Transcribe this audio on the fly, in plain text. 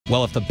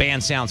Well, if the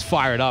band sounds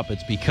fired up,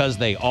 it's because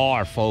they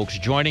are, folks.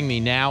 Joining me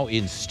now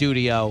in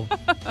studio,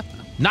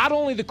 not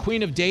only the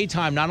queen of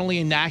daytime, not only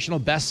a national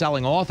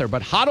best-selling author,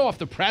 but hot off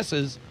the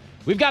presses,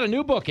 we've got a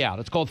new book out.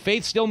 It's called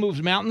Faith Still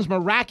Moves Mountains,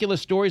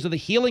 Miraculous Stories of the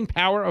Healing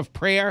Power of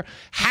Prayer.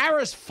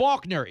 Harris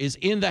Faulkner is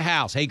in the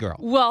house. Hey, girl.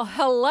 Well,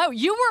 hello.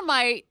 You were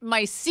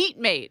my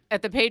seatmate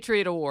at the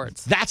Patriot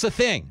Awards. That's a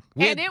thing.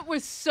 It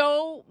was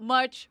so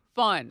much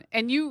fun.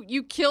 And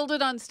you killed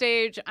it on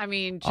stage. I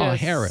mean,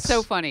 just Harris.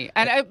 So funny.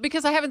 And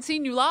because I haven't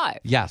seen you live.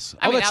 Yes.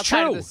 I mean, that's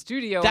outside true. of the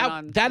studio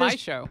and on my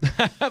show.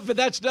 But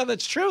that's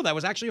true. That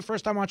was actually your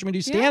first time watching me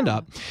do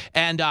stand-up. Yeah.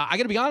 And I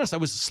got to be honest, I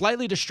was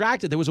slightly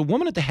distracted. There was a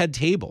woman at the head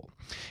table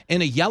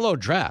in a yellow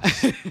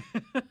dress.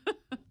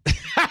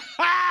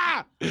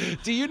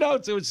 Do you know,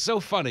 it was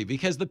so funny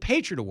because the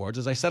Patriot Awards,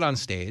 as I said on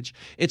stage,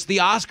 it's the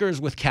Oscars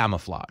with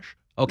camouflage.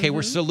 Okay,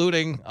 we're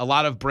saluting a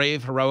lot of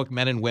brave, heroic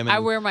men and women. I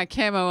wear my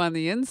camo on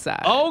the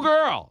inside. Oh,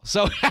 girl.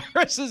 So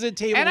Harris is at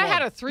table And I one.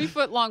 had a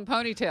 3-foot-long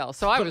ponytail,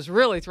 so I was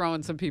really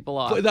throwing some people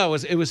off.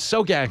 It was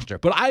so gangster.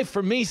 But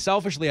for me,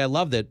 selfishly, I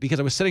loved it because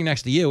I was sitting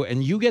next to you,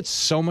 and you get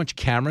so much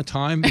camera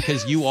time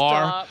because you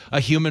are a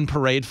human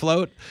parade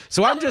float.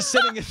 So I'm just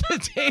sitting at the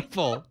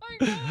table.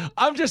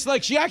 I'm just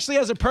like, she actually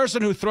has a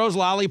person who throws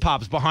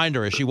lollipops behind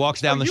her as she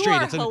walks down the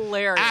street. It's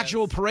hilarious. An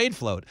actual parade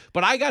float.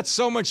 But I got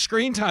so much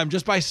screen time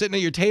just by sitting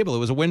at your table. It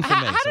was a win for me.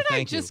 How did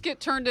I just get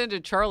turned into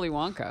Charlie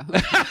Wonka?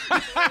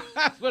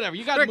 Whatever,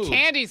 you got there are moves.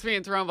 candies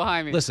being thrown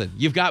behind me. Listen,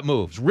 you've got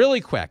moves.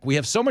 Really quick, we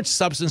have so much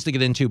substance to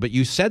get into, but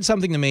you said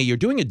something to me. You're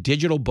doing a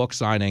digital book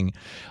signing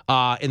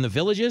in the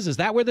Villages. Is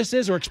that where this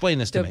is? Or explain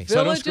this to me so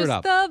I don't screw it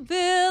up. The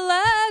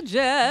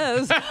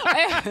Villages.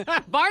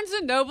 Barnes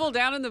 & Noble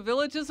down in the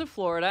Villages of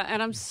Florida,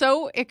 and I'm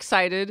so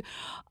excited.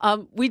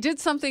 We did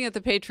something at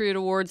the Patriot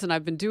Awards, and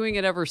I've been doing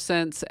it ever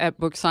since at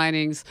book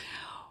signings.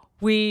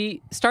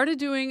 We started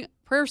doing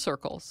prayer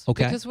circles.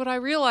 Okay. Because what I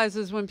realize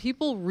is when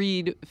people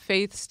read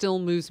Faith Still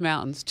Moves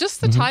Mountains, just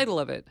the title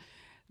of it,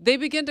 they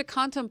begin to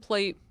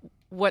contemplate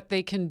what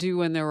they can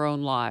do in their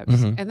own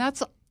lives. And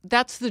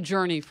that's the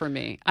journey for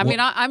me. I mean,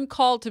 I'm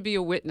called to be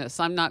a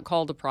witness. I'm not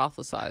called to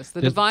prophesize.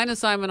 The divine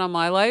assignment on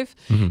my life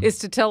is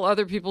to tell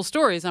other people's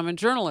stories. I'm a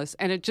journalist,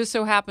 and it just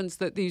so happens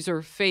that these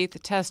are faith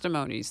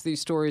testimonies,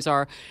 these stories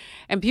are.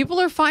 And people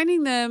are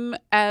finding them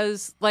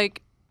as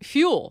like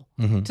fuel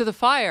to the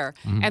fire,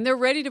 and they're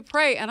ready to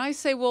pray. And I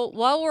say, well,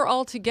 while we're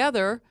all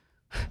together,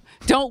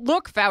 don't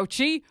look,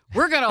 Fauci.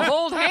 We're going to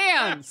hold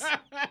hands.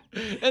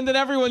 And then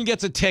everyone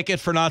gets a ticket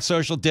for not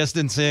social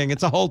distancing.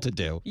 It's a whole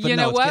to-do. You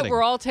know what?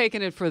 We're all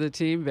taking it for the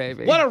team,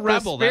 baby. What a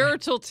rebel. The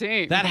spiritual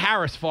team. That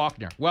Harris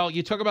Faulkner. Well,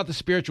 you talk about the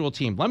spiritual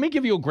team. Let me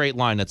give you a great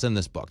line that's in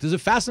this book. This is a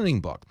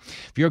fascinating book.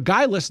 If you're a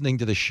guy listening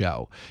to the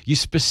show, you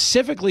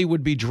specifically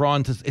would be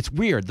drawn to, it's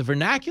weird, the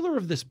vernacular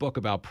of this book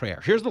about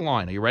prayer. Here's the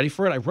line. Are you ready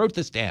for it? I wrote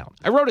this down.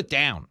 I wrote it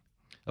down.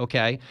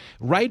 Okay,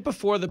 right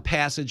before the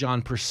passage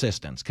on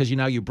persistence, because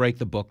you break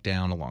the book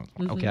down along.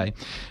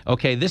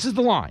 Okay, this is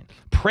the line.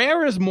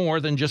 Prayer is more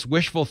than just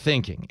wishful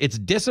thinking. It's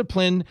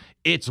discipline.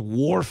 It's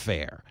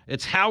warfare.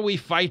 It's how we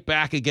fight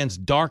back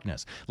against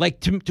darkness.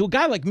 Like to a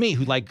guy like me,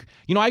 who I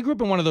grew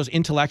up in one of those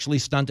intellectually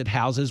stunted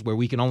houses where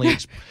we can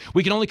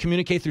only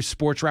communicate through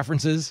sports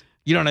references.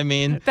 You know what I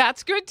mean?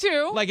 That's good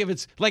too. Like if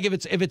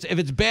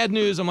it's bad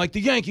news, I'm like,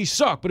 the Yankees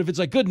suck. But if it's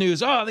like good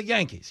news, the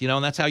Yankees.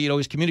 And that's how you'd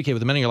always communicate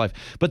with the men in your life.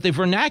 But the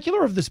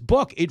vernacular of this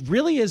book, it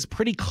really is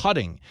pretty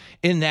cutting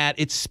in that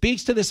it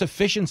speaks to this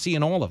efficiency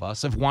in all of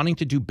us of wanting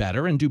to do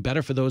better and do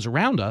better for those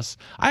around us.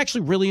 I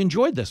actually really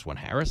enjoyed this one,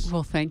 Harris.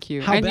 Well, thank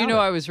you. How and about you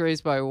know it? I was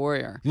raised by a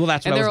warrior. Well,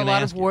 that's what I was going to ask. And there are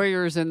a lot of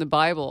warriors in the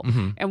Bible.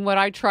 And what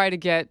I try to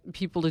get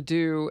people to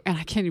do, and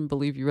I can't even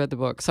believe you read the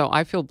book, so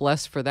I feel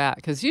blessed for that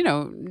because,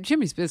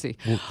 Jimmy's busy.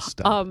 Well,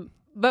 stop.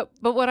 But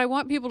what I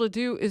want people to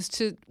do is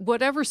to,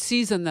 whatever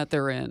season that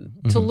they're in,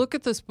 to look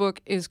at this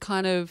book is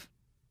kind of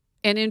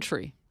an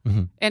entry,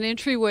 an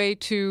entryway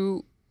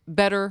to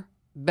better,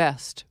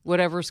 best,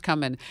 whatever's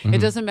coming. It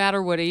doesn't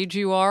matter what age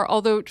you are,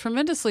 although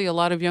tremendously a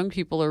lot of young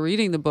people are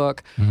reading the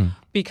book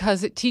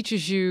because it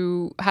teaches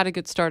you how to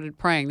get started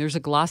praying. There's a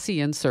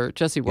glossy insert.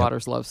 Jesse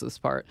Waters loves this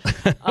part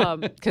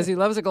because he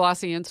loves a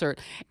glossy insert.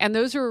 And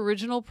those are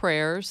original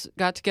prayers,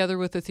 got together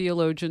with a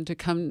theologian to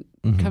come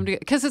together.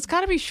 Because it's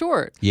got to be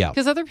short. Yeah.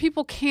 Because other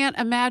people can't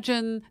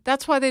imagine.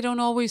 That's why they don't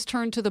always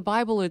turn to the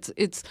Bible.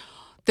 It's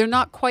they're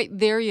not quite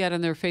there yet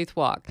in their faith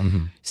walk.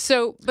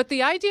 So, but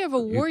the idea of a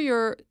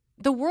warrior,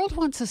 the world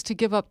wants us to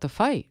give up the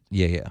fight.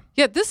 Yeah,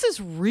 this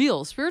is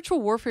real.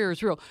 Spiritual warfare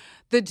is real.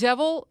 The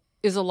devil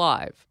is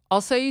alive. I'll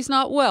say he's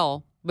not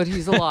well, but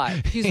he's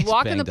alive. He's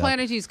walking the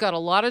planet. He's got a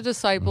lot of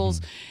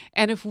disciples.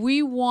 And if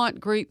we want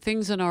great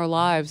things in our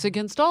lives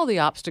against all the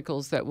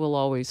obstacles that we'll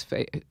always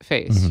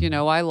face,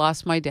 I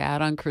lost my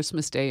dad on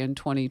Christmas Day in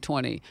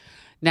 2020.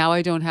 Now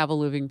I don't have a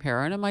living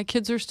parent and my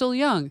kids are still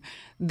young.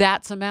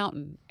 That's a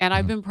mountain. And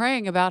I've been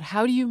praying about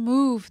how do you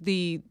move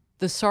the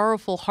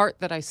sorrowful heart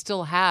that I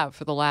still have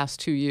for the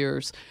last 2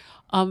 years.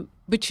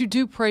 But you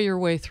do pray your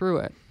way through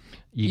it.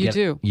 You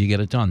do. You get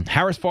it done.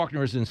 Harris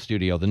Faulkner is in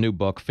studio. The new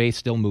book, Faith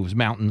Still Moves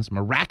Mountains,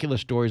 Miraculous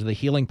Stories of the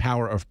Healing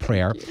Power of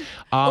Prayer.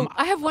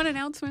 I have one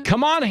announcement.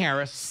 Come on,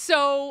 Harris.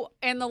 So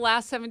in the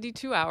last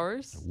 72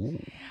 hours,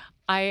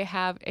 I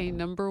have a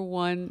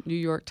 #1 New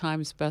York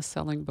Times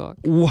best-selling book.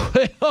 Well,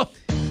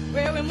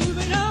 Well, we're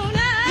moving on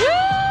now.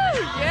 Woo!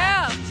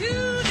 Yeah. To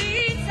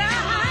the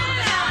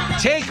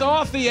side. take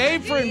off the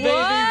apron, baby.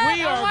 What?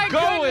 We Oh, are my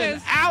going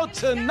goodness. out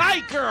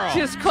tonight, girl.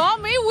 Just call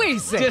me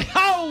Weezy.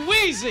 Oh,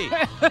 Wheezy.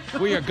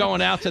 We are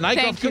going out tonight.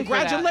 Thank girl. you for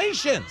that.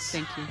 Congratulations.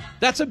 Thank you.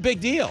 That's a big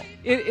deal.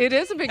 It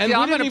is a big And deal.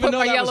 we I'm didn't going to even put know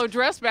my that yellow was-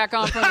 dress back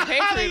on from the The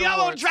Patriot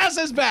yellow Awards. dress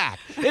is back.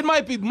 It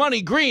might be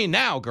money green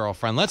now,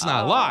 girlfriend. Let's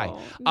not lie.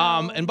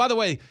 no. And by the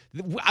way,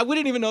 we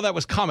didn't even know that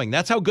was coming.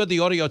 That's how good the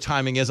audio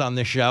timing is on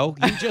this show.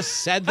 You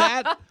just said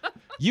that.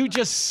 You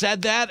just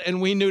said that, and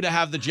we knew to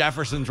have the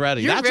Jeffersons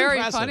ready. You're That's very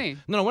impressive. funny.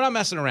 No, we're not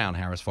messing around,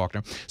 Harris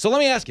Faulkner. So let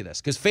me ask you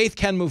this, because faith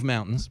can move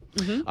mountains.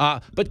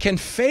 But can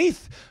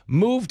faith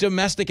move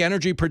domestic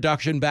energy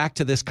production back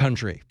to this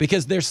country?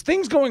 Because there's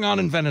things going on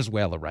in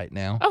Venezuela right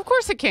now Of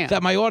course it can.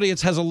 that my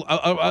audience has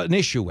an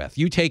issue with.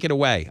 You take it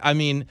away. I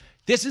mean,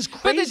 this is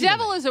crazy. But the to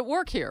devil me. is at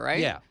work here, right?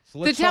 Yeah. So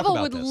The let's talk devil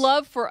about would this.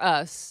 love for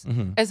us,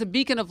 as a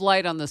beacon of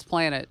light on this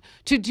planet,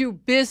 to do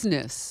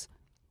business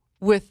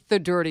with the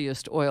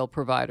dirtiest oil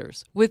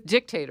providers, with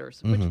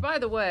dictators, which, by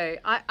the way,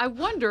 I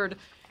wondered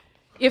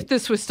if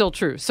this was still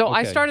true. So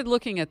I Okay. started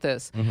looking at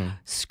this.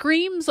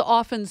 Screams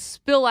often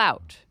spill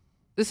out.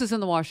 This is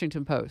in the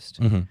Washington Post.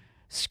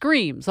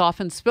 Screams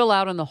often spill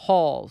out in the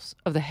halls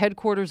of the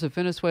headquarters of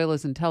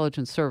Venezuela's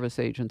intelligence service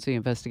agency,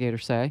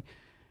 investigators say.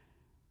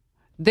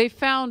 They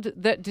found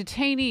that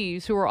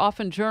detainees, who are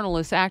often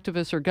journalists,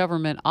 activists, or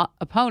government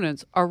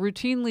opponents, are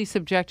routinely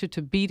subjected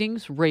to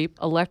beatings, rape,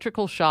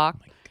 electrical shock,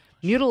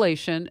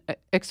 mutilation,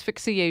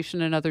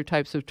 asphyxiation, and other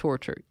types of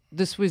torture.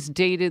 This was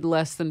dated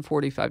less than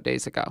 45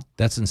 days ago.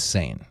 That's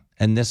insane.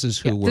 And this is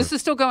who we're... This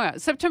is still going on.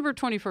 September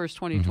 21st,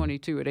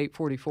 2022 at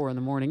 8:44 in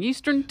the morning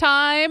Eastern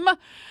Time.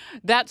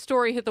 That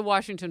story hit the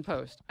Washington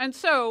Post. And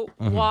so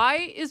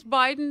why is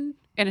Biden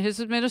and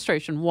his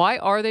administration, why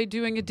are they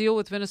doing a deal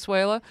with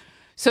Venezuela?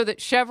 So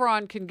that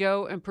Chevron can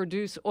go and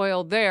produce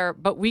oil there,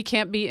 but we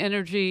can't be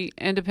energy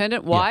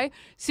independent. Why?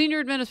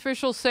 Senior admin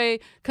officials say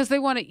because they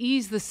want to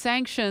ease the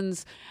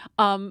sanctions,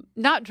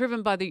 not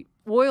driven by the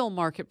oil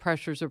market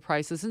pressures or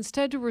prices,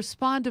 instead to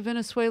respond to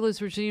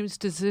Venezuela's regime's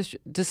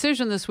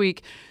decision this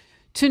week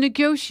to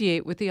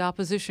negotiate with the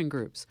opposition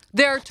groups.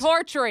 They're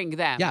torturing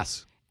them.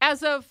 Yes.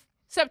 As of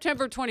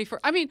September 21st.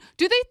 I mean,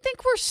 do they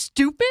think we're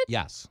stupid?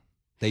 Yes,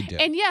 they do.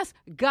 And yes,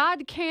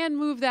 God can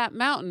move that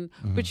mountain,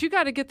 but you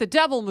got to get the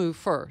devil moved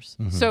first.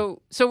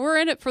 So we're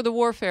in it for the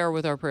warfare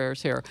with our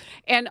prayers here.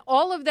 And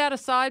all of that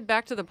aside,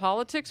 back to the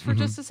politics for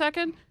just a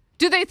second.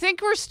 Do they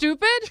think we're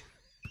stupid?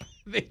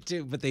 They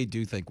do, but they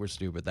do think we're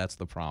stupid. That's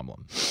the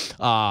problem.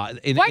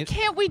 Why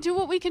can't we do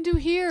what we can do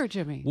here,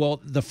 Jimmy?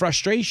 Well, the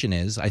frustration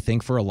is, I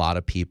think, for a lot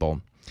of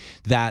people,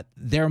 that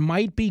there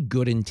might be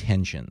good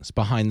intentions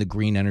behind the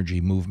green energy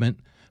movement,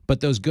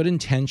 but those good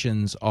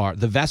intentions are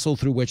the vessel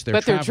through which they're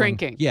traveling. But they're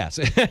drinking. Yes.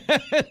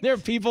 There are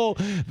people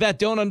that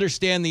don't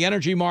understand the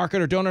energy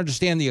market or don't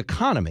understand the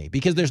economy,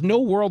 because there's no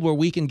world where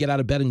we can get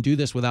out of bed and do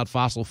this without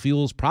fossil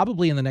fuels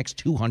probably in the next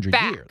 200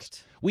 Fact.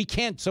 years. We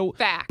can't. So,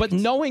 Fact. But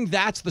knowing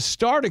that's the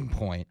starting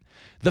point,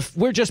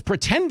 we're just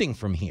pretending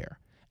from here.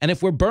 And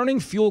if we're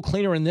burning fuel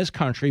cleaner in this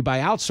country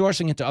by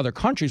outsourcing it to other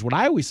countries, what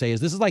I always say is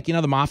this is like,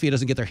 the mafia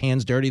doesn't get their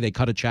hands dirty. They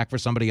cut a check for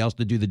somebody else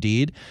to do the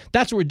deed.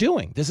 That's what we're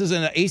doing. This is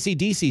an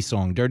AC/DC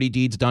song, Dirty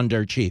Deeds Done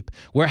Dirt Cheap.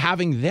 We're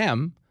having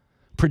them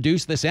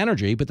produce this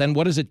energy, but then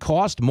what does it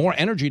cost? More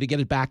energy to get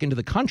it back into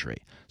the country.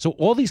 So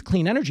all these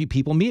clean energy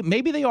people,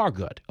 maybe they are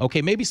good.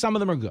 Okay, maybe some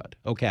of them are good.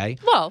 Okay.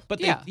 Well, but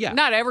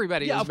not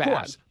everybody is of bad.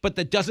 course. But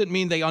that doesn't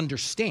mean they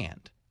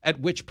understand. At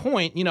which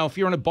point, if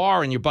you're in a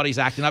bar and your buddy's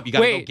acting up, you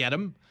got to go get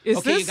him. You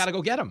got to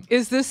go get him.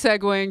 Is this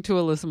segueing to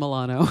Alyssa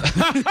Milano?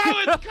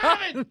 Oh, it's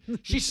coming!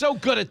 She's so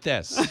good at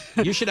this.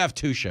 You should have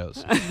 2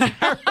 shows.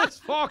 Harris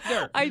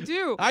Faulkner. I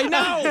do. I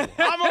know.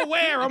 I'm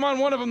aware. I'm on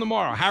one of them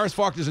tomorrow. Harris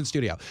Faulkner's in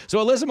studio.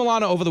 So Alyssa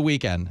Milano over the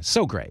weekend.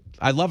 So great.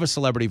 I love a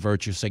celebrity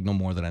virtue signal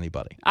more than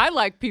anybody. I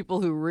like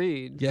people who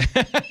read. Yeah.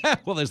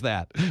 Well, there's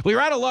that. Well,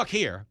 you're out of luck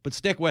here, but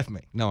stick with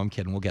me. No, I'm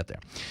kidding. We'll get there.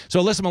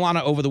 So Alyssa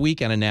Milano over the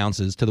weekend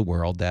announces to the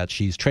world that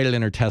she's traded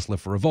in her Tesla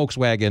for a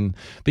Volkswagen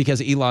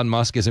because Elon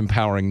Musk is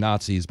empowering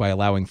Nazis by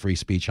allowing free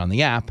speech on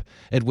the app,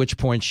 at which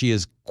point she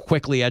is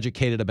quickly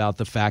educated about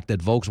the fact that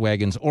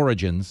Volkswagen's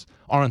origins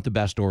aren't the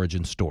best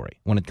origin story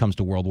when it comes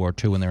to World War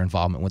II and their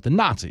involvement with the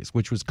Nazis,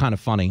 which was kind of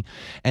funny.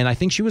 And I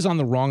think she was on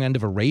the wrong end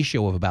of a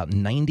ratio of about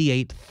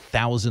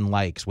 98,000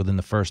 likes within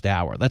the first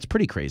hour. That's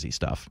pretty crazy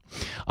stuff.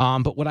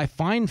 But what I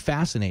find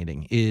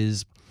fascinating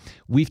is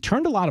we've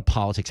turned a lot of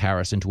politics,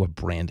 Harris, into a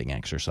branding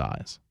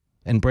exercise.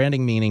 And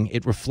branding meaning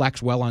it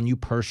reflects well on you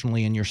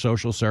personally in your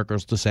social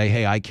circles to say,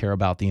 hey, I care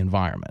about the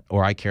environment,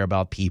 or I care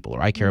about people,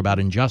 or I care about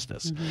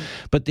injustice.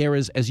 But there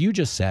is, as you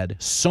just said,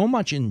 so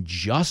much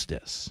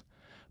injustice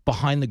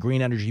behind the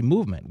green energy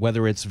movement,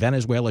 whether it's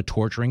Venezuela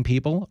torturing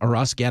people or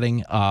us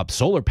getting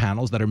solar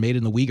panels that are made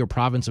in the Uyghur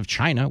province of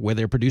China where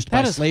they're produced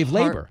by slave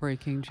labor.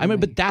 Heartbreaking, I mean,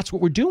 but that's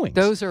what we're doing.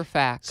 Those are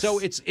facts. So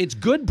it's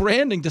good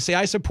branding to say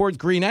I support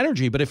green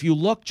energy, but if you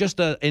look just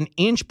an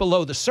inch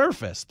below the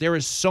surface, there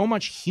is so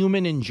much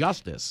human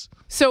injustice.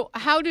 So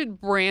how did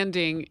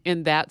branding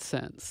in that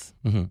sense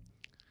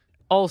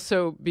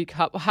also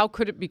how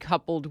could it be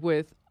coupled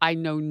with I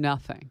know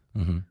nothing?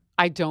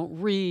 I don't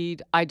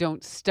read. I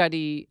don't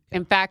study.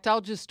 In fact,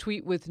 I'll just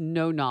tweet with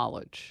no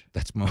knowledge.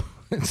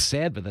 It's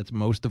sad, but that's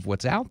most of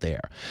what's out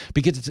there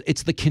because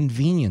it's the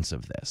convenience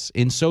of this.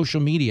 In social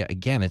media,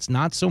 again, it's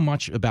not so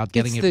much about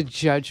getting It's the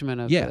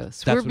judgment of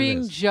this. We're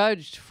being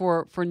judged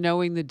for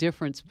knowing the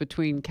difference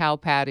between cow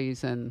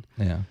patties and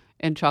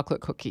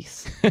chocolate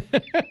cookies.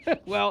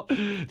 Well,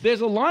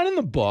 there's a line in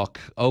the book,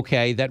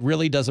 okay, that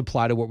really does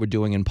apply to what we're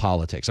doing in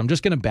politics. I'm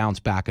just going to bounce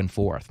back and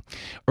forth.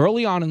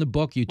 Early on in the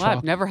book, you talk.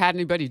 I've never had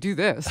anybody do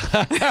this.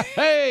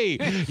 Hey,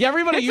 yeah,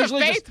 everybody it's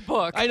usually a faith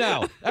book. I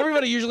know.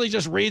 Everybody usually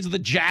just reads the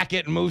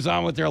jacket and moves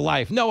on with their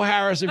life. No,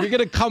 Harris, if you're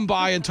going to come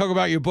by and talk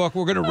about your book,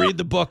 we're going to read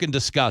the book and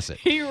discuss it.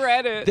 He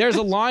read it. There's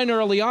a line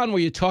early on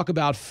where you talk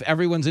about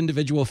everyone's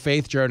individual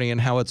faith journey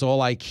and how it's all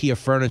IKEA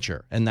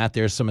furniture and that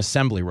there's some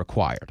assembly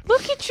required.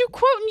 Look at you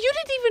quoting. You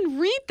didn't even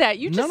read that.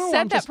 You just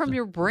said that from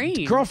your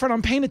brain. Girlfriend,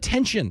 I'm paying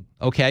attention,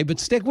 okay? But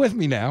stick with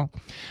me now.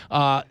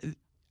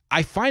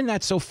 I find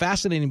that so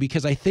fascinating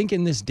because I think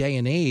in this day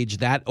and age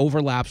that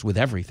overlaps with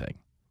everything,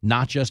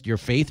 not just your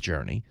faith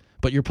journey,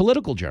 but your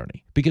political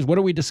journey. Because what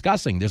are we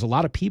discussing? There's a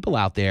lot of people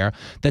out there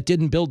that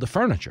didn't build the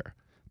furniture.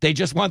 They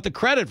just want the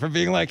credit for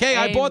being like, hey,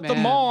 I bought the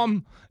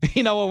mom,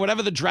 or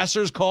whatever the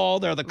dresser's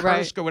called or the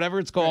Kursk or whatever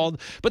it's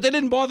called. But they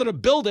didn't bother to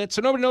build it,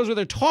 so nobody knows what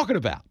they're talking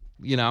about.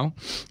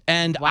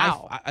 And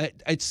wow,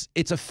 it's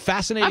a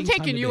fascinating. I'm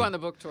taking you on the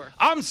book tour.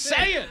 I'm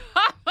saying,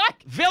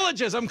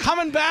 Villages, I'm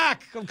coming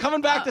back. I'm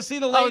coming back to see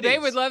the ladies. Oh, they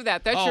would love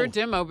that. That's your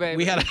demo, baby.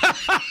 We had a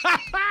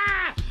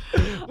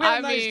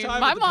nice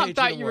time my at the mom Patriot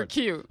thought you were Awards.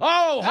 cute.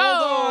 Oh,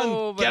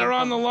 hold on. Get her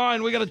on the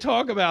line. We got to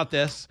talk about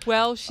this.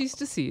 Well, she's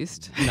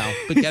deceased. No,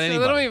 but get anybody.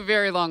 So it'll be a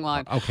very long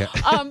line. Okay.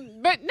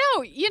 But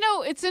no,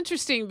 it's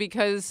interesting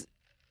because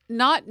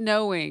not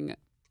knowing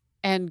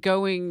and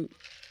going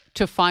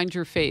to find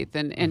your faith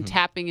and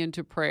tapping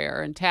into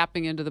prayer and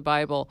tapping into the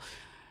Bible,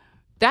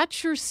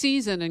 that's your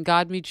season and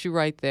God meets you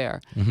right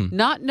there.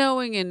 Not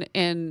knowing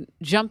and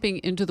jumping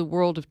into the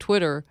world of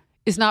Twitter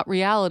is not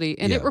reality,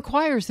 and it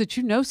requires that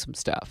you know some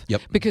stuff.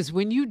 Because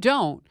when you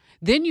don't,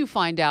 then you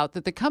find out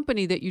that the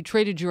company that you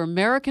traded your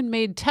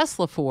American-made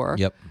Tesla for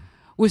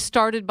was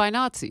started by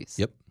Nazis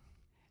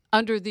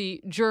under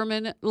the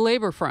German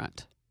Labor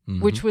Front,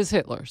 which was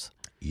Hitler's.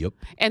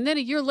 And then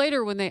a year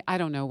later when I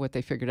don't know what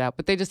they figured out,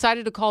 but they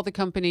decided to call the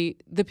company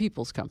the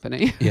People's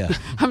Company.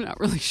 I'm not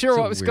really sure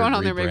what was going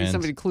on there. Maybe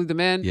somebody clued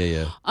them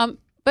in.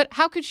 But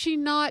how could she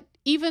not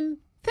even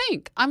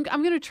think, I'm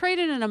going to trade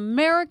in an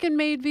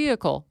American-made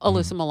vehicle,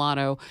 Alyssa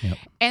Milano,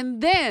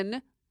 and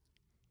then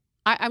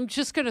I'm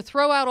just going to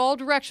throw out all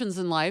directions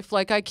in life,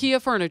 like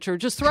IKEA furniture.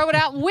 Just throw it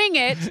out and wing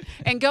it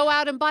and go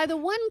out and buy the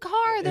one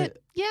car that,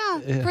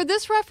 for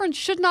this reference,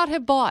 should not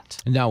have bought.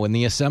 No, in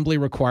the assembly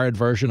required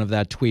version of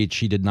that tweet,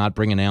 she did not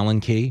bring an Allen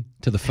key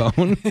to the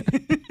phone.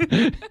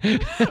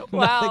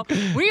 Wow.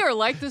 We are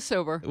like the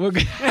sober. We're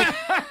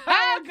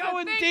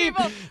going deep.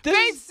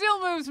 Faith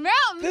Still Moves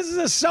Mountains. This is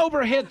a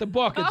sober hit, the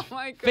book. Oh,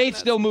 my goodness. Faith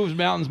Still Moves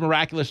Mountains,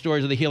 Miraculous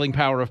Stories of the Healing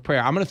Power of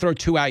Prayer. I'm going to throw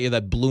two at you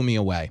that blew me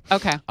away.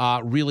 Okay.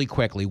 Really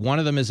quickly. One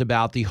of them is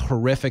about the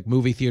horrific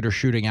movie theater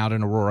shooting out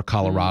in Aurora,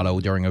 Colorado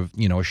during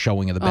a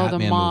showing of the Batman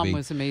movie. The mom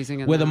was amazing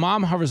in where that. the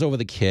mom hovers over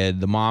the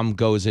kid. The mom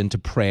goes into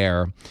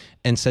prayer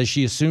and says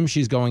she assumes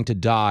she's going to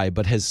die,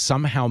 but has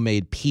somehow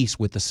made peace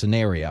with the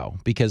scenario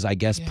because I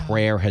guess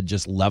prayer had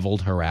just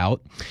leveled her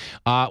out.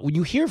 When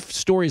you hear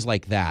stories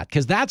like that,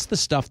 because that's the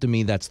stuff to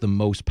me that's the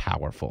most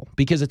powerful,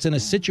 because it's in a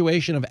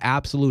situation of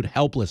absolute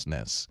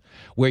helplessness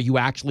where you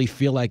actually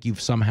feel like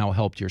you've somehow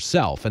helped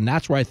yourself. And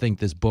that's where I think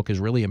this book is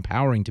really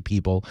empowering to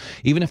people,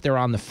 even if they're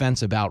on the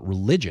fence about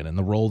religion and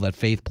the role that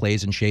faith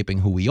plays in shaping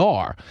who we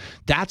are.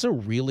 That's a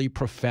really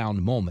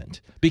profound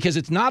moment because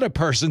it's not a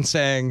person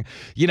saying,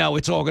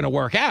 it's all going to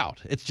work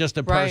out. It's just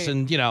a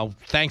person,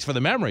 thanks for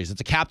the memories.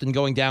 It's a captain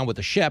going down with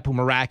a ship who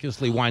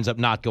miraculously winds up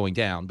not going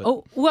down.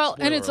 But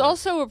and it's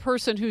also a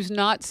person who's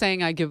not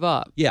saying, I give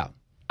up. Yeah.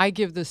 I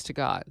give this to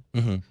God.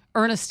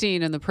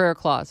 Ernestine in the prayer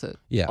closet.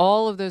 Yeah.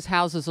 All of those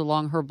houses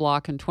along her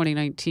block in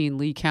 2019,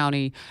 Lee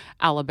County,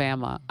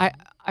 Alabama.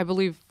 I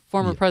believe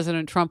former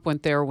President Trump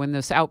went there when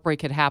this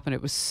outbreak had happened.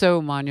 It was so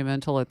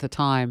monumental at the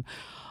time.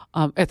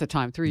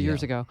 3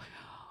 years ago.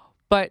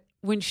 But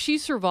when she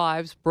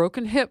survives,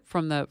 broken hip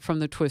from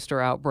the twister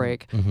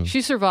outbreak,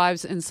 she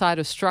survives inside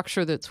a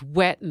structure that's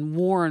wet and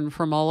worn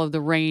from all of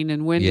the rain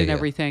and wind and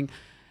everything.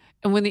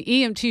 And when the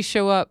EMTs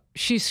show up,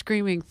 she's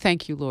screaming,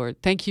 "Thank you, Lord.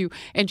 Thank you."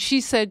 And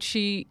she said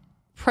she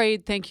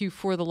prayed, "Thank you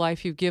for the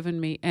life you've given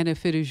me. And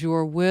if it is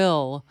your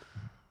will,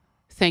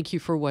 thank you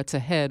for what's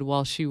ahead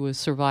while she was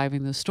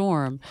surviving the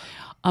storm.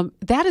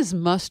 That is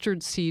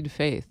mustard seed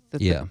faith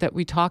that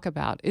we talk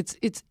about.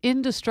 It's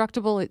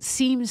indestructible. It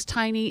seems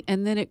tiny,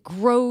 and then it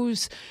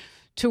grows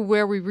to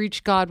where we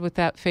reach God with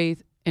that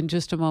faith in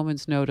just a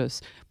moment's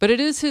notice. But it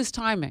is his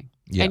timing.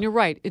 Yeah. And you're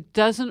right. It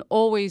doesn't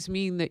always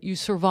mean that you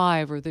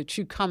survive or that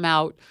you come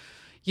out,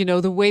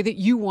 the way that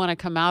you want to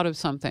come out of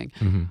something.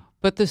 Mm-hmm.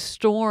 But the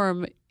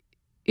storm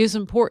is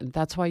important.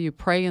 That's why you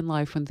pray in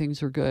life when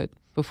things are good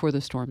before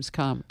the storms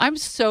come.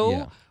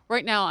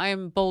 Right now, I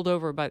am bowled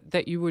over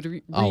that you would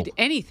read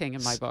anything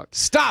in my book.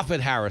 Stop it,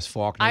 Harris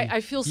Faulkner.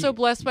 I feel so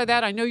blessed by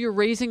that. I know you're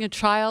raising a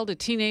child, a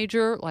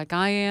teenager, like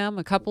I am,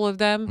 a couple of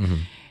them. Mm-hmm.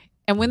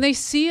 And when they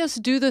see us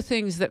do the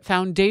things that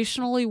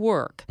foundationally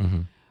work,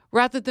 mm-hmm.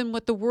 rather than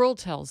what the world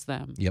tells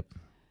them,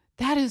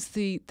 that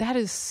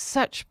is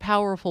such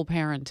powerful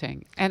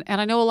parenting. And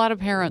I know a lot of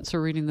parents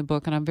are reading the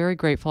book, and I'm very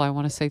grateful. I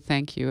want to say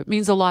thank you. It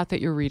means a lot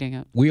that you're reading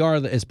it.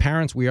 As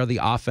parents, we are the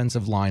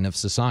offensive line of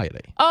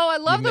society. Oh, I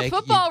love the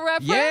football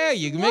reference. Yeah,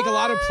 you can make a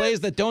lot of plays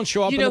that don't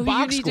show up in the box score. You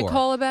know who you need to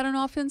call about an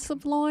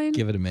offensive line?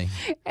 Give it to me.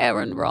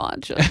 Aaron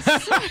Rodgers.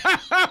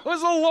 It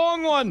was a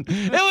long one.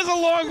 It was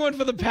a long one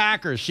for the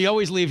Packers. She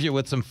always leaves you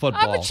with some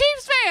football. I'm a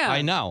Chiefs fan.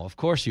 I know. Of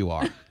course you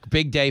are.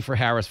 Big day for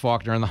Harris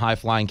Faulkner and the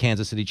high-flying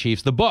Kansas City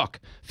Chiefs. The book,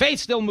 Faith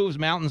Still Moves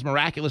Mountains,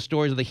 Miraculous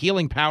Stories of the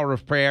Healing Power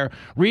of Prayer.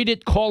 Read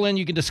it, call in.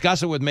 You can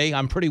discuss it with me.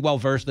 I'm pretty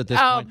well-versed at this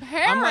point.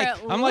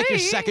 I'm like your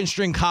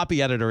second-string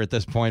copy editor at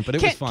this point, but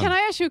it was fun. Can I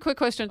ask you a quick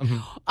question?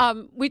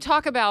 Mm-hmm. We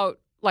talk about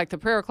like the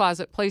prayer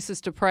closet, places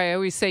to pray. I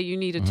always say you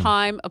need a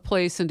time, a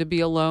place, and to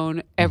be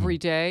alone every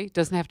day.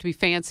 Doesn't have to be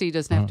fancy.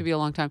 Doesn't have to be a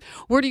long time.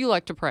 Where do you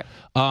like to pray?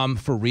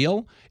 For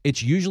real,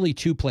 it's usually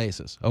two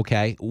places,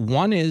 okay?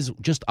 One is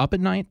just up at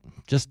night,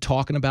 just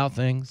talking about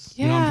things.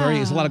 Yeah.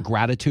 There's a lot of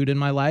gratitude in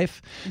my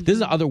life. Mm-hmm. This is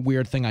the other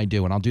weird thing I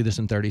do, and I'll do this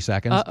in 30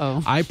 seconds.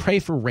 Uh-oh. I pray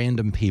for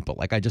random people.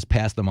 Like I just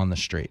pass them on the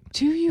street.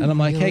 Do you And I'm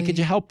really? like, hey, could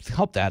you help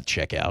that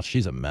chick out?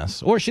 She's a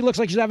mess. Or she looks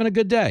like she's having a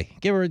good day.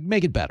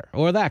 Make it better.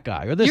 Or that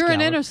guy, or this guy. You're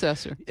an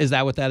intercessor. Is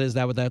that what that is? Is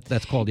that what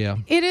that's called? Yeah.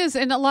 It is.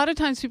 And a lot of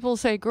times people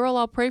say, girl,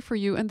 I'll pray for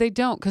you. And they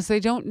don't, because they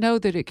don't know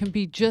that it can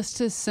be just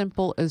as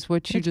simple as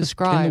what you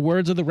described. In the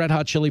words of the Red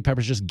Hot Chili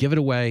Peppers, just give it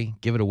away,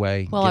 give it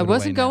away. Well, I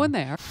wasn't going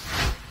there.